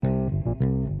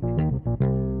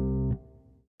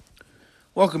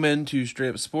Welcome into Straight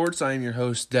Up Sports. I am your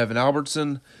host, Devin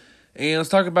Albertson. And let's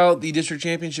talk about the district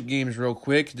championship games real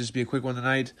quick. Just be a quick one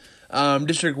tonight.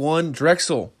 District 1,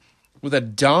 Drexel with a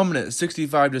dominant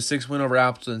 65-6 win over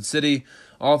Appleton City.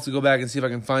 I'll have to go back and see if I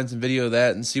can find some video of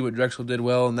that and see what Drexel did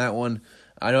well in that one.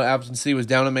 I know Appleton City was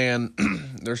down a man.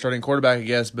 They're starting quarterback, I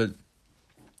guess, but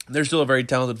they're still a very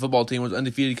talented football team. Was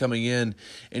undefeated coming in,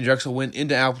 and Drexel went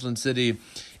into Appleton City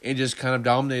and just kind of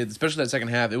dominated, especially that second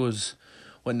half. It was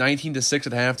 19-6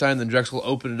 at halftime. Then Drexel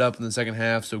opened it up in the second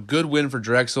half. So good win for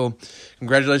Drexel.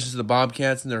 Congratulations to the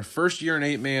Bobcats in their first year in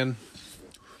 8-man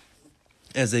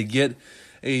as they get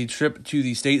a trip to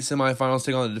the state semifinals,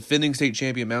 taking on the defending state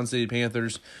champion Mountain City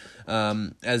Panthers.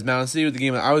 As Mountain City, with the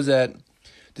game that I was at,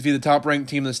 defeated the top-ranked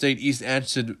team in the state, East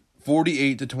Atchison,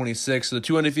 48-26. So the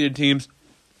two undefeated teams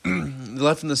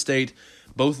left in the state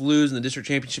both lose in the district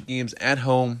championship games at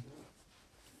home.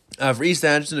 For East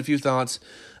Atchison, a few thoughts.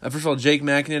 First of all, Jake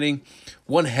McEnany,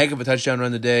 one heck of a touchdown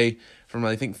run today from,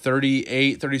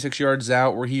 36 yards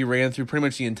out, where he ran through pretty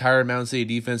much the entire Mountain City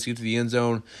defense to get to the end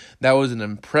zone. That was an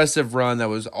impressive run. That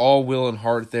was all will and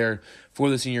heart there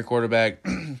for the senior quarterback.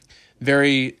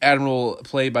 Very admirable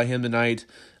play by him tonight.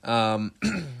 The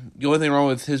only thing wrong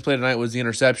with his play tonight was the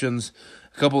interceptions.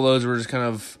 A couple of those were just kind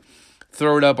of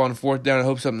throw it up on fourth down and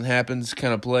hope something happens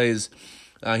kind of plays.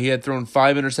 He had thrown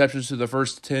 5 interceptions through the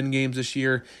first 10 games this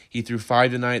year. He threw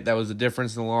 5 tonight. That was the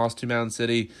difference in the loss to Mountain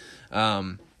City.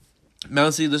 Mountain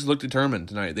City just looked determined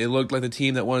tonight. They looked like the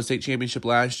team that won a state championship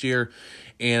last year,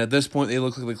 and at this point, they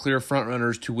look like the clear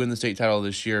frontrunners to win the state title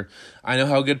this year. I know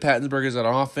how good Pattonsburg is on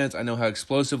offense. I know how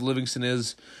explosive Livingston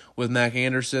is with Mac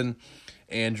Anderson,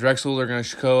 and Drexel are going to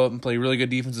show up and play really good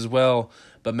defense as well.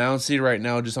 But Mountain City right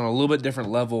now just on a little bit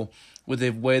different level. With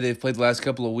the way they've played the last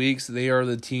couple of weeks, they are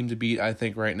the team to beat, I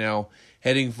think, right now.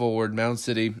 Heading forward, Mountain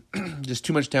City, just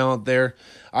too much talent there.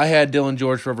 I had Dylan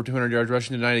George for over 200 yards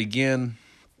rushing tonight again.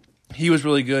 He was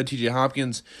really good. T.J.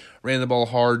 Hopkins ran the ball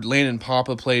hard. Landon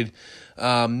Papa played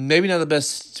maybe not the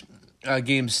best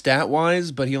game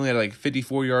stat-wise, but he only had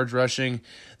 54 yards rushing.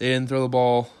 They didn't throw the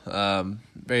ball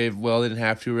very well. They didn't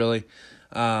have to, really.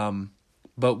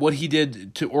 But what he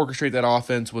did to orchestrate that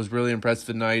offense was really impressive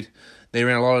tonight. They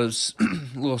ran a lot of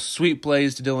little sweet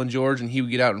plays to Dylan George, and he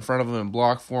would get out in front of him and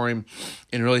block for him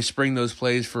and really spring those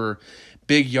plays for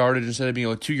big yardage. Instead of being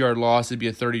a 2-yard loss, it'd be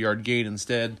a 30-yard gain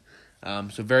instead.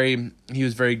 He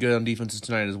was very good on defenses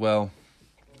tonight as well.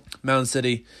 Mountain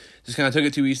City just kind of took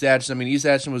it to East Atchison. East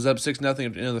Atchison was up 6-0 at the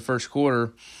end of the first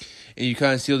quarter, and you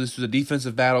kind of see this was a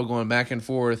defensive battle going back and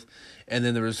forth. And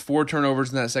then there was 4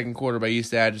 turnovers in that second quarter by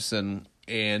East Atchison,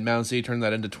 and Mountain City turned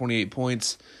that into 28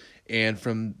 points. And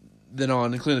from then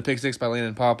on, including the pick six by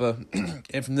Landon Papa,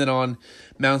 and from then on,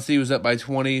 Mountain City was up by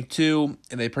 22,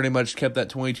 and they pretty much kept that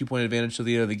 22-point advantage till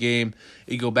the end of the game.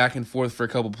 It go back and forth for a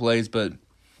couple plays, but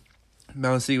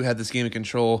Mountain City had this game in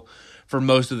control for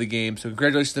most of the game. So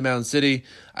congratulations to Mountain City.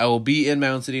 I will be in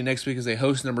Mountain City next week as they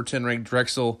host number 10 ranked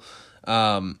Drexel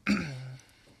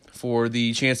for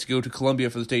the chance to go to Columbia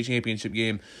for the state championship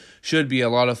game. Should be a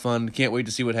lot of fun. Can't wait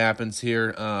to see what happens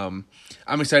here. I'm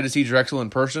excited to see Drexel in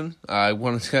person. I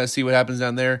want to kind of see what happens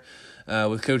down there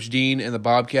with Coach Dean and the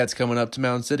Bobcats coming up to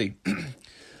Mountain City.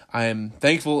 I am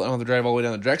thankful I don't have to drive all the way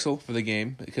down to Drexel for the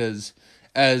game because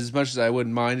as much as I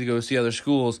wouldn't mind to go see other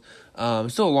schools,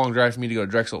 it's still a long drive for me to go to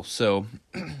Drexel. So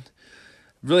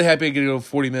really happy I get to go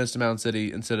 40 minutes to Mountain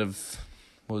City instead of,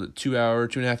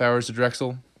 2.5 hours to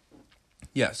Drexel.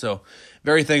 Yeah, so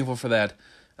very thankful for that.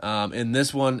 In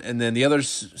this one, and then the other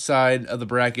side of the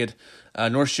bracket,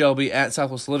 North Shelby at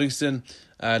Southwest Livingston.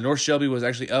 North Shelby was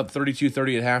actually up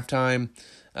 32-30 at halftime,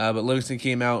 but Livingston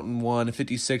came out and won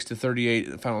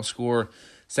 56-38 the final score.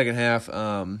 Second half,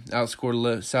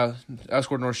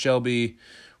 outscored North Shelby.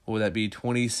 What would that be?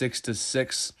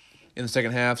 26-6 in the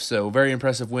second half. So very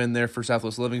impressive win there for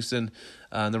Southwest Livingston,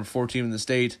 number 4 team in the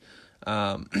state,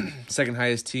 second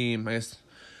highest team, I guess.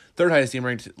 Third highest team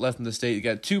ranked left in the state. You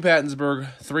got 2 Pattonsburg,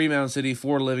 3 Mountain City,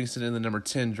 4 Livingston, and the number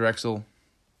 10 Drexel.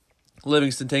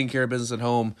 Livingston taking care of business at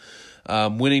home,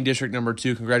 winning district number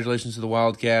 2. Congratulations to the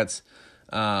Wildcats.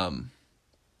 Mac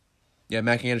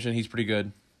Anderson, he's pretty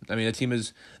good. They're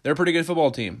a pretty good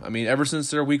football team. Ever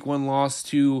since their week 1 loss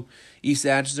to East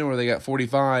Atchison where they got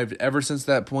 45, ever since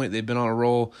that point they've been on a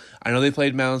roll. I know they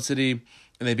played Mountain City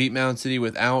and they beat Mountain City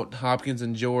without Hopkins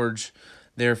and George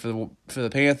there for the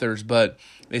Panthers, but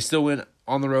they still went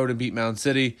on the road and beat Mountain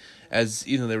City as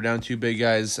they were down 2 big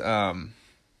guys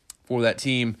for that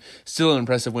team. Still an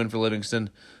impressive win for Livingston,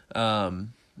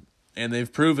 and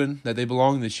they've proven that they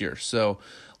belong this year. So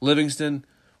Livingston,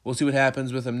 we'll see what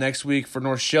happens with them next week. For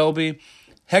North Shelby,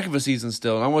 heck of a season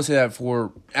still. And I want to say that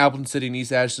for Appleton City and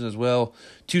East Ashton as well.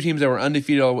 Two teams that were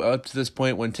undefeated up to this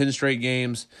point, won 10 straight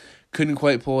games. Couldn't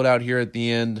quite pull it out here at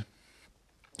the end.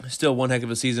 Still one heck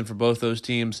of a season for both those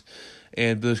teams.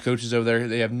 And those coaches over there,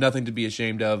 they have nothing to be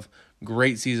ashamed of.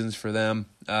 Great seasons for them.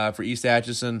 For East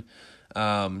Atchison,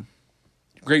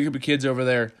 great group of kids over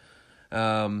there.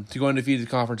 To go undefeated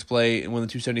conference play and win the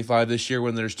 275 this year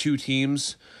when there's two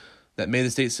teams that made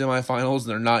the state semifinals and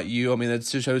they're not you. I mean, that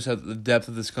just shows how the depth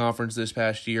of this conference this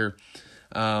past year.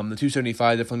 The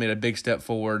 275 definitely made a big step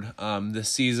forward this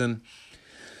season.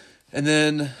 And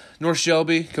then North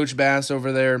Shelby, Coach Bass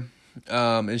over there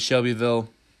in Shelbyville.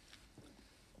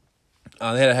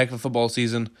 They had a heck of a football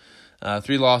season.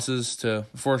 3 losses to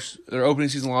their opening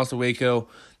season loss to Waco.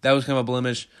 That was kind of a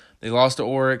blemish. They lost to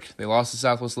Oric. They lost to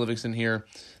Southwest Livingston here.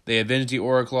 They avenged the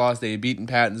Oric loss. They had beaten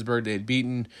Pattonsburg. They had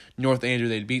beaten North Andrew.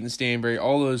 They had beaten Stanberry.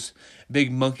 All those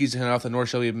big monkeys kind of off the North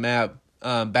Shelby map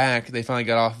back. They finally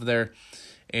got off of there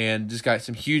and just got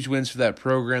some huge wins for that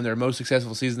program. Their most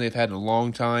successful season they've had in a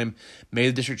long time. Made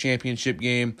the district championship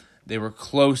game. They were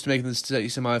close to making the state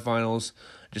semifinals.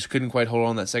 Just couldn't quite hold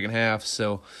on that second half.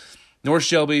 So North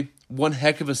Shelby, one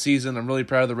heck of a season. I'm really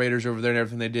proud of the Raiders over there and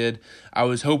everything they did. I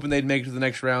was hoping they'd make it to the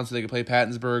next round so they could play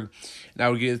Pattonsburg, and I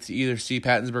would get to either see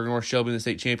Pattonsburg or North Shelby in the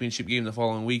state championship game the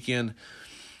following weekend.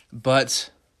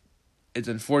 But it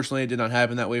did not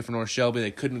happen that way for North Shelby.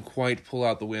 They couldn't quite pull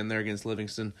out the win there against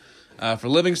Livingston. For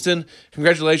Livingston,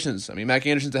 congratulations. I mean, Mac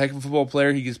Anderson's a heck of a football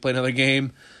player. He gets to play another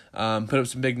game, put up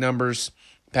some big numbers.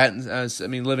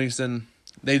 Livingston,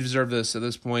 they deserve this at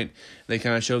this point. They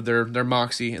kind of showed their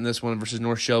moxie in this one versus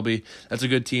North Shelby. That's a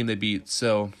good team they beat.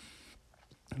 So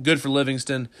good for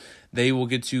Livingston. They will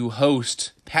get to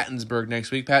host Pattonsburg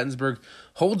next week. Pattonsburg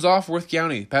holds off Worth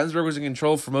County. Pattonsburg was in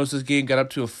control for most of this game, got up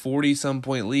to a 40-some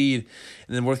point lead,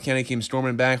 and then Worth County came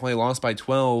storming back when they lost by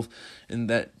 12, and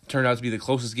that turned out to be the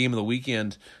closest game of the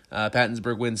weekend.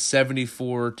 Pattonsburg wins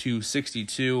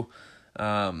 74-62.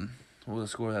 What was the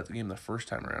score of that game the first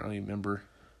time around? I don't even remember.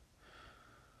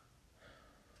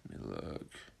 Let me look.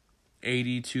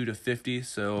 82-50,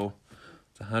 so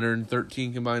it's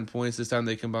 113 combined points. This time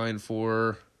they combined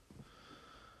for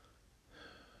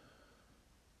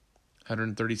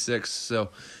 136. So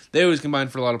they always combine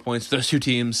for a lot of points for those two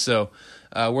teams. So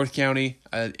Worth County,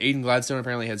 Aiden Gladstone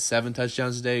apparently had 7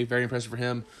 touchdowns today. Very impressive for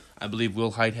him. I believe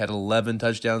Will Height had 11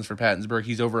 touchdowns for Pattonsburg.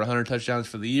 He's over 100 touchdowns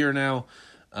for the year now.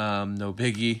 No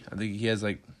biggie. I think he has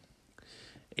like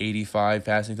 85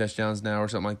 passing touchdowns now or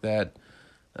something like that.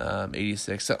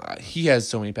 86. So he has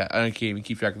so many. I can't even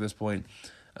keep track at this point.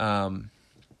 So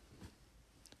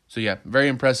yeah, very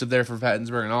impressive there for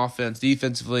Pattonsburg on offense.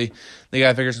 Defensively, they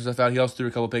got to figure some stuff out. He also threw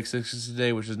a couple pick sixes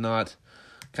today, which is not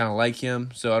kind of like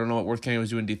him. So I don't know what Worth County was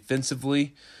doing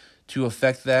defensively to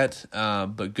affect that,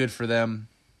 but good for them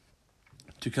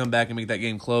to come back and make that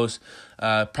game close.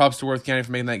 Props to Worth County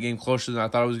for making that game closer than I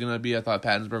thought it was going to be. I thought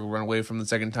Pattonsburg would run away from the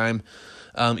second time,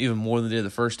 even more than they did the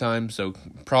first time. So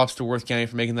props to Worth County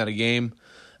for making that a game.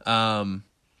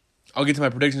 I'll get to my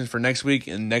predictions for next week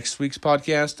in next week's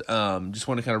podcast. Just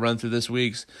want to kind of run through this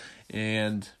week's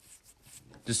and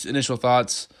just initial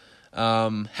thoughts.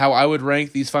 How I would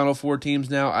rank these final 4 teams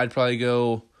now, I'd probably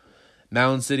go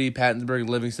Mound City, Pattonsburg,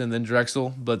 Livingston, then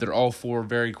Drexel, but they're all 4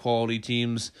 very quality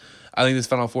teams. I think this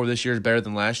Final Four this year is better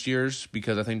than last year's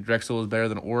because I think Drexel is better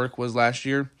than Oric was last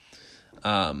year.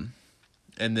 And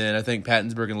then I think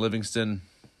Pattonsburg and Livingston.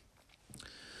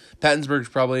 Pattonsburg's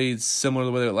probably similar to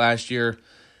the way they were last year.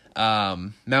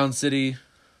 Mound City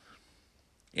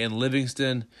and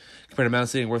Livingston compared to Mound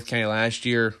City and Worth County last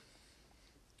year.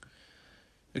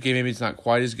 Okay, maybe it's not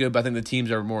quite as good, but I think the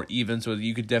teams are more even, so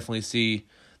you could definitely see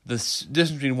the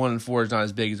distance between 1 and 4 is not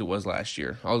as big as it was last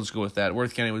year. I'll just go with that.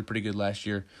 Worth County was pretty good last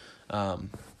year.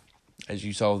 As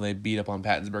you saw, they beat up on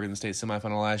Pattonsburg in the state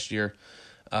semifinal last year.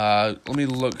 Let me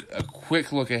look a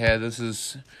quick look ahead. This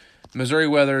is Missouri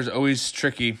weather is always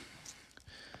tricky,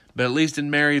 but at least in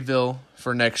Maryville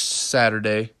for next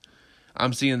Saturday,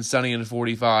 I'm seeing sunny and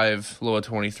 45, low of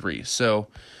 23. So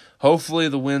hopefully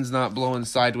the wind's not blowing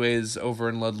sideways over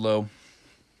in Ludlow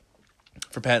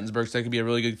for Pattonsburg. So that could be a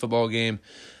really good football game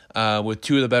with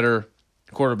 2 of the better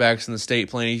quarterbacks in the state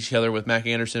playing each other, with Mac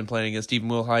Anderson playing against Stephen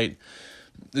Wilhite.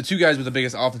 The 2 guys with the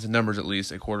biggest offensive numbers, at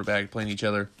least, at quarterback playing each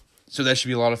other. So that should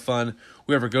be a lot of fun.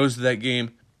 Whoever goes to that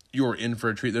game, you're in for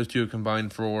a treat. Those 2 have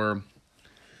combined for,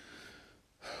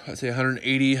 I'd say,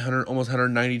 180, almost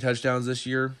 190 touchdowns this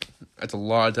year. That's a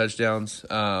lot of touchdowns.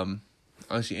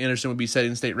 Honestly, Anderson would be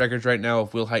setting state records right now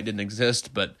if Wilhite didn't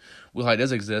exist, but Wilhite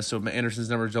does exist, so Anderson's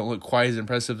numbers don't look quite as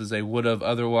impressive as they would have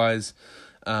otherwise,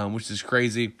 which is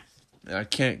crazy. I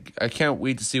can't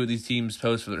wait to see what these teams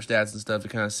post for their stats and stuff to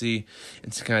kind of see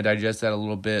and to kind of digest that a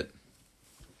little bit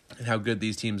and how good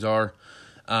these teams are.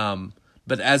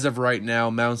 But as of right now,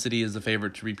 Mound City is the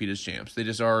favorite to repeat as champs. They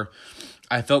just are.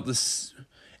 I felt this,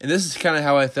 and this is kind of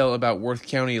how I felt about Worth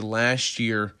County last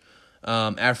year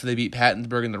after they beat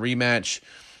Pattonsburg in the rematch.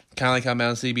 Kind of like how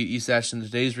Mound City beat East Ashton in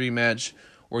today's rematch,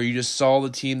 where you just saw the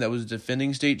team that was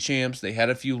defending state champs. They had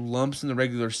a few lumps in the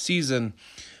regular season,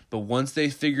 but once they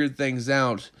figured things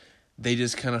out, they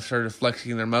just kind of started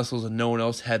flexing their muscles, and no one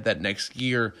else had that next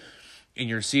gear. And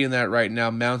you're seeing that right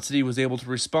now. Mound City was able to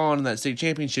respond in that state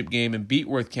championship game and beat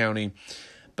Worth County,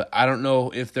 but I don't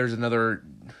know if there's another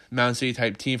Mound City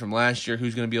type team from last year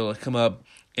who's going to be able to come up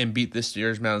and beat this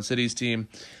year's Mound City's team.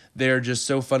 They're just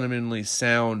so fundamentally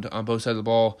sound on both sides of the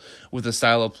ball with the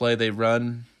style of play they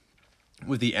run,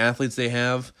 with the athletes they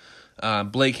have.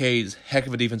 Blake Hayes, heck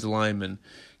of a defensive lineman.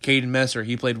 Caden Messer,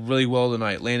 he played really well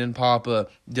tonight. Landon Papa,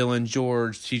 Dylan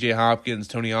George, TJ Hopkins,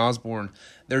 Tony Osborne.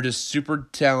 They're just super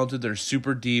talented. They're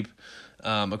super deep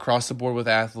across the board with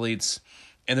athletes.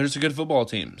 And they're just a good football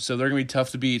team. So they're going to be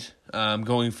tough to beat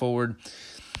going forward.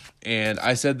 And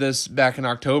I said this back in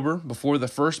October, before the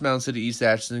first Mound City East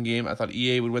Ashton game. I thought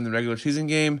EA would win the regular season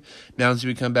game. Mound City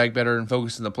would come back better and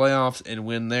focus in the playoffs and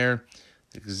win there.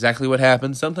 Exactly what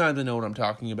happened. Sometimes I know what I'm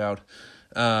talking about.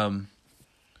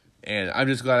 And I'm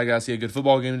just glad I got to see a good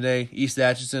football game today. East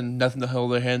Atchison, nothing to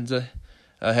hold their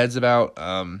heads about.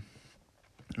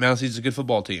 Mound City's a good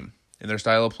football team. And their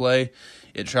style of play,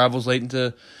 it travels late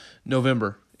into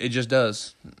November. It just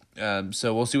does.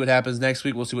 So we'll see what happens next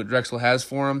week. We'll see what Drexel has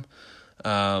for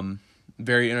them.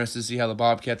 Very interested to see how the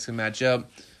Bobcats can match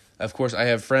up. Of course, I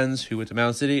have friends who went to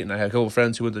Mound City, and I have a couple of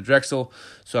friends who went to Drexel,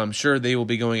 so I'm sure they will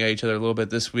be going at each other a little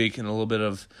bit this week and a little bit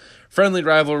of friendly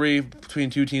rivalry between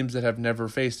two teams that have never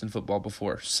faced in football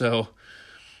before. So,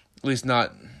 at least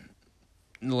not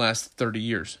in the last 30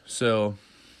 years. So,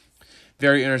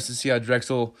 very interested to see how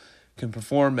Drexel can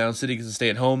perform. Mound City gets to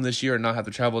stay at home this year and not have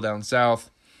to travel down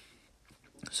south.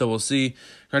 So, we'll see.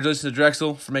 Congratulations to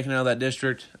Drexel for making it out of that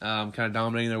district, kind of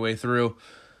dominating their way through.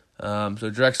 So,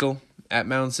 Drexel at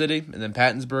Mound City, and then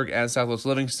Pattonsburg at Southwest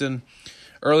Livingston.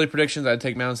 Early predictions, I'd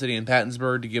take Mound City and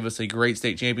Pattonsburg to give us a great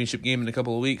state championship game in a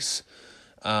couple of weeks.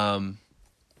 But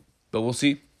we'll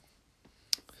see.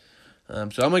 So I'm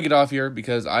going to get off here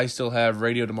because I still have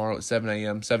radio tomorrow at 7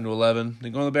 a.m., 7 to 11.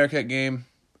 Then go to the Bearcat game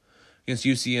against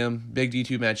UCM. Big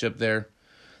D2 matchup there.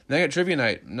 Then I got trivia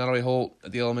night, Nottoway Holt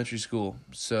at the elementary school.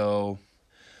 So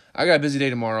I got a busy day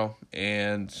tomorrow,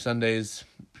 and Sunday's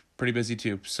pretty busy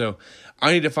too. So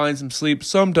I need to find some sleep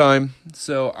sometime.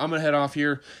 So I'm going to head off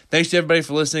here. Thanks to everybody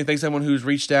for listening. Thanks to everyone who's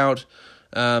reached out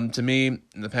to me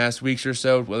in the past weeks or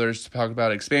so, whether it's to talk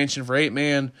about expansion for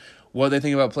 8-man, what they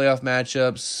think about playoff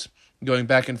matchups, going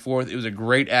back and forth. It was a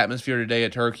great atmosphere today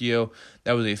at Turkio.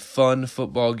 That was a fun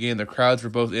football game. The crowds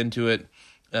were both into it.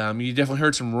 You definitely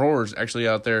heard some roars actually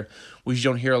out there, which you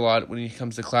don't hear a lot when it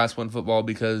comes to Class 1 football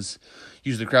because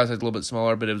usually the crowd size is a little bit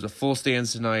smaller, but it was a full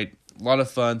stands tonight. A lot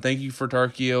of fun. Thank you for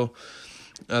Turkio,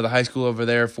 the high school over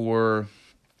there, for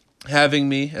having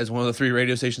me as one of the 3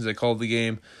 radio stations that called the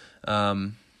game.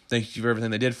 Thank you for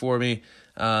everything they did for me.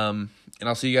 And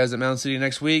I'll see you guys at Mound City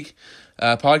next week.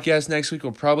 Podcast next week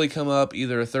will probably come up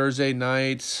either a Thursday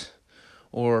night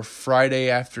or Friday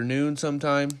afternoon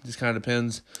sometime. Just kind of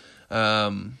depends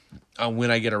on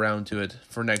when I get around to it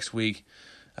for next week,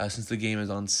 since the game is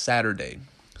on Saturday.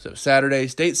 So Saturday,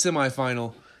 state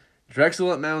semifinal.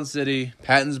 Drexel at Mound City,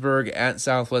 Pattonsburg at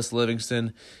Southwest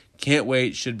Livingston. Can't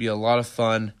wait. Should be a lot of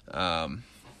fun. Down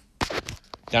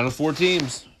to 4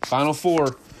 teams. Final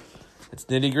 4. It's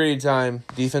nitty-gritty time.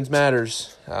 Defense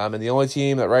matters. And the only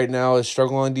team that right now is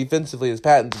struggling defensively is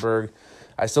Pattonsburg.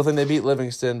 I still think they beat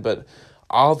Livingston, but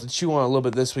I'll have to chew on it a little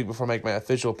bit this week before I make my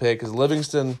official pick, because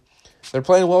Livingston, they're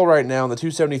playing well right now, and the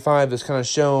 275 has kind of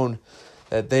shown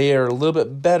that they are a little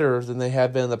bit better than they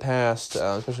have been in the past,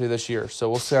 especially this year. So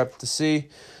we'll have to see,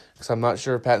 because I'm not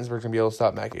sure if Pattonsburg can be able to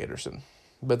stop Mac Anderson.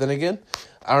 But then again,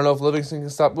 I don't know if Livingston can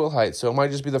stop Will Height, so it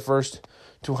might just be the first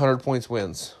to 100 points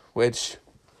wins, which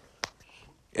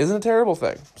isn't a terrible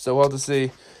thing. So we'll have to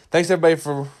see. Thanks, everybody,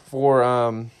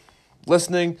 for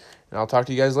listening, and I'll talk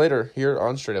to you guys later here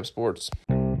on Straight Up Sports.